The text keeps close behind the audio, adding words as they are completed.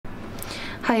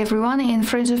Hi everyone, in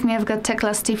front of me I've got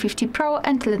TECLAST T50 Pro,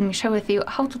 and let me share with you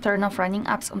how to turn off running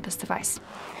apps on this device.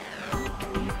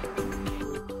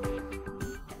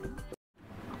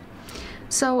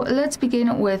 So let's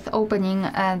begin with opening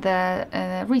the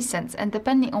recents, and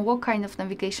depending on what kind of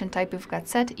navigation type you've got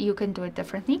set, you can do it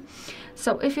differently.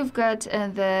 So if you've got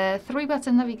the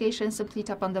 3-button navigation, simply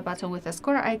tap on the button with a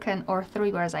square icon or 3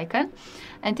 bars icon.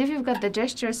 And if you've got the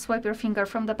gestures, swipe your finger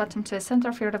from the bottom to the center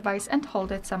of your device and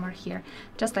hold it somewhere here,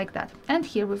 just like that. And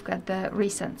here we've got the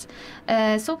recents.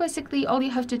 So basically all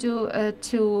you have to do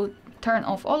to turn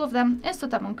off all of them is to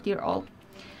tap on clear all.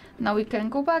 Now we can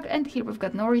go back, and here we've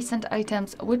got no recent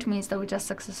items, which means that we just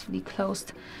successfully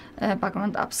closed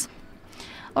background apps.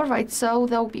 Alright, so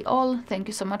that will be all. Thank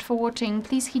you so much for watching.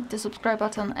 Please hit the subscribe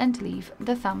button and leave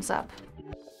the thumbs up.